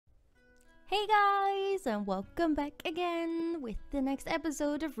Hey guys, and welcome back again with the next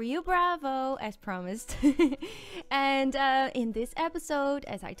episode of Rio Bravo, as promised. And in this episode,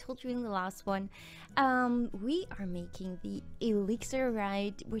 as I told you in the last one, we are making the Elixir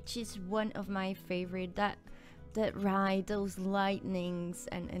ride, which is one of my favorite. That ride, those lightnings,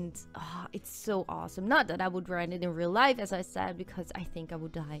 and it's so awesome. Not that I would ride it in real life, as I said, because I think I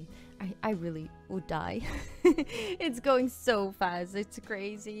would die. I really would die. It's going so fast, it's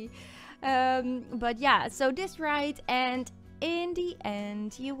crazy. But yeah, so this ride, and in the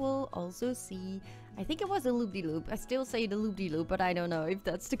end you will also see, I think it was a loop-de-loop. I still say the loop-de-loop, but I don't know if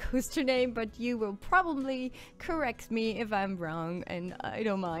that's the coaster name, but you will probably correct me if I'm wrong, and I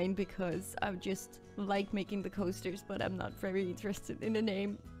don't mind because I just like making the coasters, but I'm not very interested in the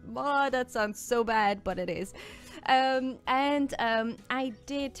name. Oh, that sounds so bad, but it is. I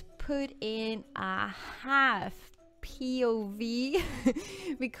did put in a half POV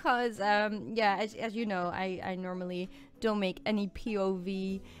because yeah, as you know, I normally don't make any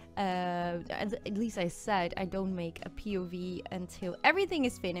POV. At least I said I don't make a POV until everything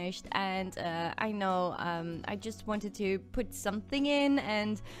is finished, and I know I just wanted to put something in,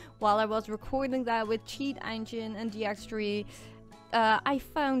 and while I was recording that with Cheat Engine and DX3, I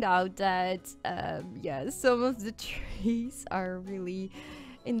found out that yeah, some of the trees are really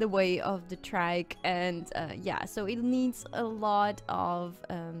in the way of the track, and yeah, so it needs a lot of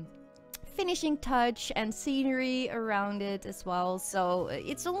finishing touch and scenery around it as well. So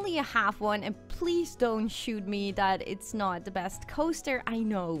it's only a half one, and please don't shoot me that it's not the best coaster. I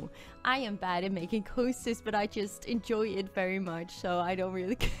know I am bad at making coasters, but I just enjoy it very much, so I don't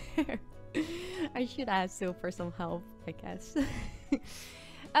really care. I should ask Sil for some help, I guess.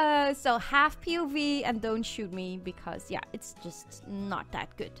 So half POV, and don't shoot me because yeah, it's just not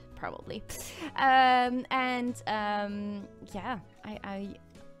that good probably. Yeah, I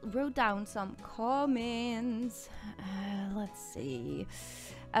wrote down some comments. Let's see.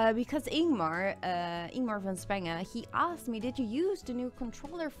 Because Ingmar van Spengen, he asked me, did you use the new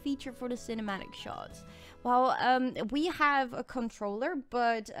controller feature for the cinematic shots? Well, we have a controller,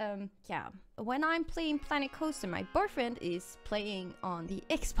 but yeah, when I'm playing Planet Coaster, my boyfriend is playing on the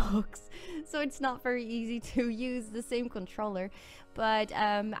Xbox, so it's not very easy to use the same controller. But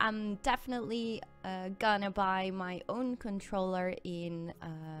I'm definitely gonna buy my own controller in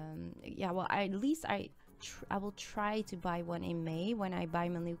yeah, well, at least I will try to buy one in May when I buy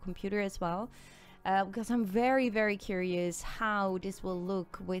my new computer as well, because I'm very curious how this will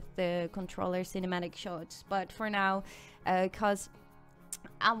look with the controller cinematic shots. But for now, because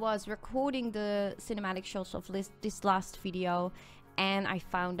I was recording the cinematic shots of this last video, and I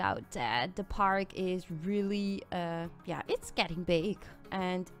found out that the park is really yeah, it's getting big,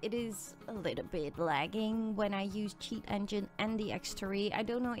 and it is a little bit lagging when I use Cheat Engine and the X3. I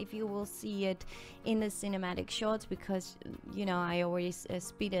don't know if you will see it in the cinematic shots because, you know, I always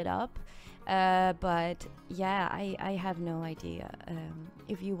speed it up, but yeah, I have no idea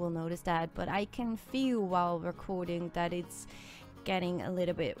if you will notice that, but I can feel while recording that it's getting a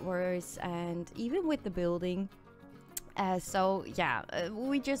little bit worse, and even with the building. So yeah,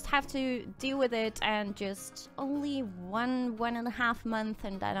 we just have to deal with it, and just only one and a half month,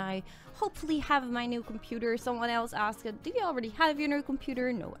 and then I hopefully have my new computer. Someone else asked, do you already have your new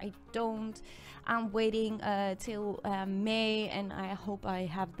computer? No, I don't. I'm waiting till May, and I hope I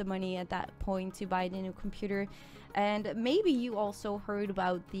have the money at that point to buy the new computer. And maybe you also heard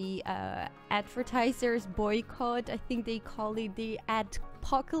about the advertisers boycott. I think they call it the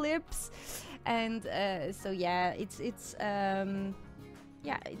adpocalypse. And so yeah, it's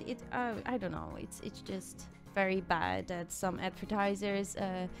yeah, I don't know, it's just very bad that some advertisers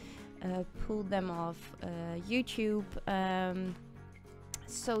pulled them off YouTube.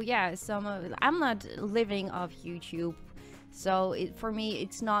 So yeah, I'm not living off YouTube, so for me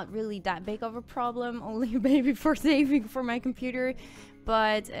it's not really that big of a problem, only maybe for saving for my computer.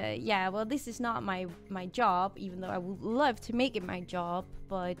 But yeah, well, this is not my job, even though I would love to make it my job.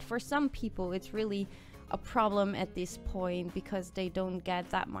 But for some people it's really a problem at this point because they don't get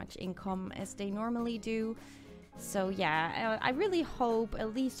that much income as they normally do. So yeah, I really hope,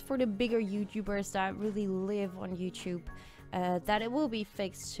 at least for the bigger YouTubers that really live on YouTube, that it will be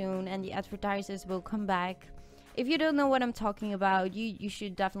fixed soon and the advertisers will come back. If you don't know what I'm talking about, you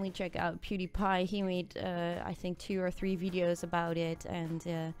should definitely check out PewDiePie. He made I think 2 or 3 videos about it,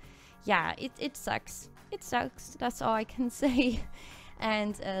 and yeah, it sucks. It sucks, that's all I can say.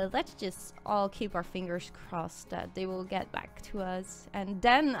 And let's just all keep our fingers crossed that they will get back to us, and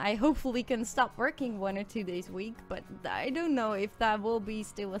then I hopefully can stop working 1 or 2 days a week. But I don't know if that will be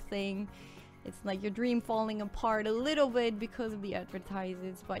still a thing. it's like your dream falling apart a little bit because of the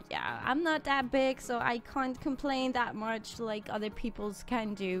advertisements. But yeah, I'm not that big, so I can't complain that much like other people's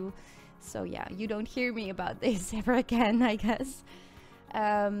can do. So yeah, you don't hear me about this ever again, I guess.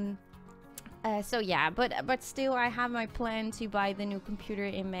 So yeah, but still, I have my plan to buy the new computer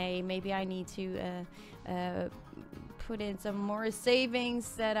in May. Maybe I need to put in some more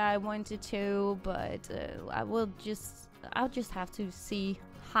savings that I wanted to, but I'll just have to see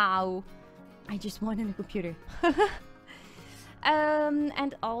how. I just want a new computer.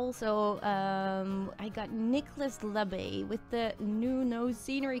 And also, I got Nicholas Labbe with the new No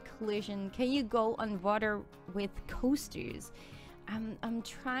Scenery Collision. Can you go on water with coasters? I'm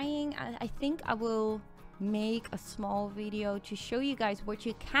trying. I think I will make a small video to show you guys what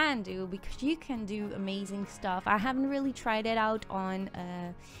you can do, because you can do amazing stuff. I haven't really tried it out on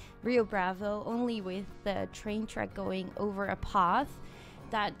Rio Bravo, only with the train track going over a path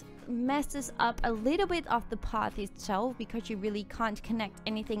that messes up a little bit of the path itself, because you really can't connect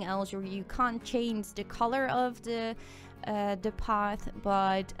anything else, or you can't change the color of the path.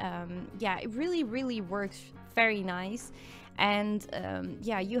 But yeah, it really works very nice. And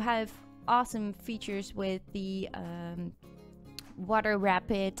yeah, you have awesome features with the water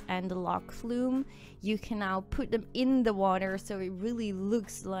rapid and the lock flume. You can now put them in the water, so it really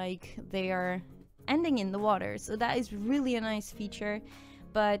looks like they are ending in the water. So that is really a nice feature.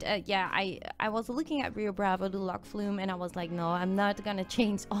 But yeah, I was looking at Rio Bravo, the lock flume, and I was like, no, I'm not gonna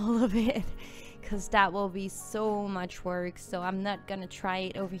change all of it, because that will be so much work. So I'm not gonna try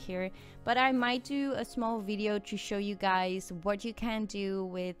it over here, but I might do a small video to show you guys what you can do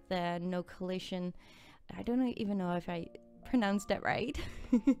with no collision. I don't even know if I pronounced that right.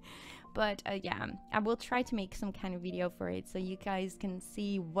 But yeah, I will try to make some kind of video for it, so you guys can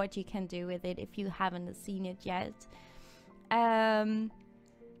see what you can do with it if you haven't seen it yet.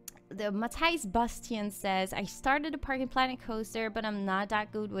 The Matthijs Bastian says, I started a Parking Planet coaster, but I'm not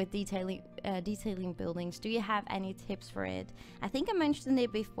that good with detailing buildings. Do you have any tips for it? I think I mentioned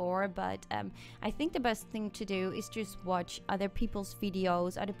it before, but I think the best thing to do is just watch other people's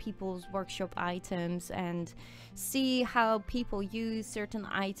videos, other people's workshop items, and see how people use certain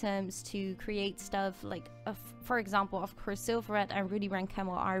items to create stuff. Like, for example, of course, Silverette and Rudy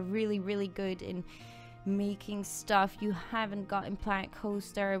Rankemo are really good in making stuff you haven't got in Planet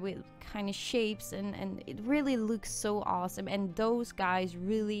Coaster, with kind of shapes, and it really looks so awesome. And those guys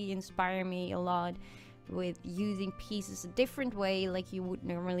really inspire me a lot with using pieces a different way, like you would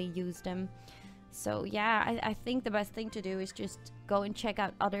normally use them. So yeah, I think the best thing to do is just go and check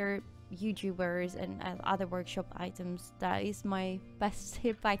out other YouTubers and other workshop items. That is my best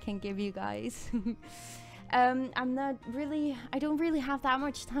tip I can give you guys. I don't really have that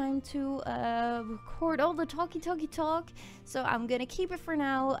much time to record all the talk, so I'm gonna keep it for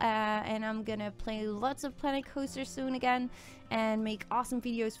now, and I'm gonna play lots of Planet Coaster soon again and make awesome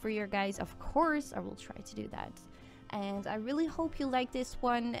videos for you guys. Of course, I will try to do that. And I really hope you like this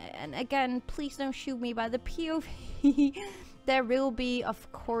one. And again, please don't shoot me by the POV. There will be, of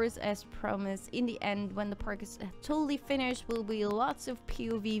course, as promised, in the end, when the park is totally finished, will be lots of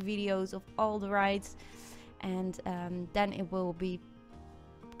POV videos of all the rides. And then it will be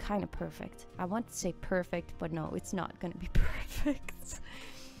kind of perfect. I want to say perfect, but no, it's not gonna be perfect.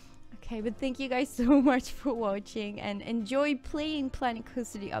 Okay, but thank you guys so much for watching, and enjoy playing Planet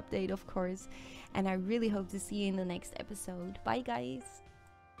Coaster the update, of course. And I really hope to see you in the next episode. Bye, guys.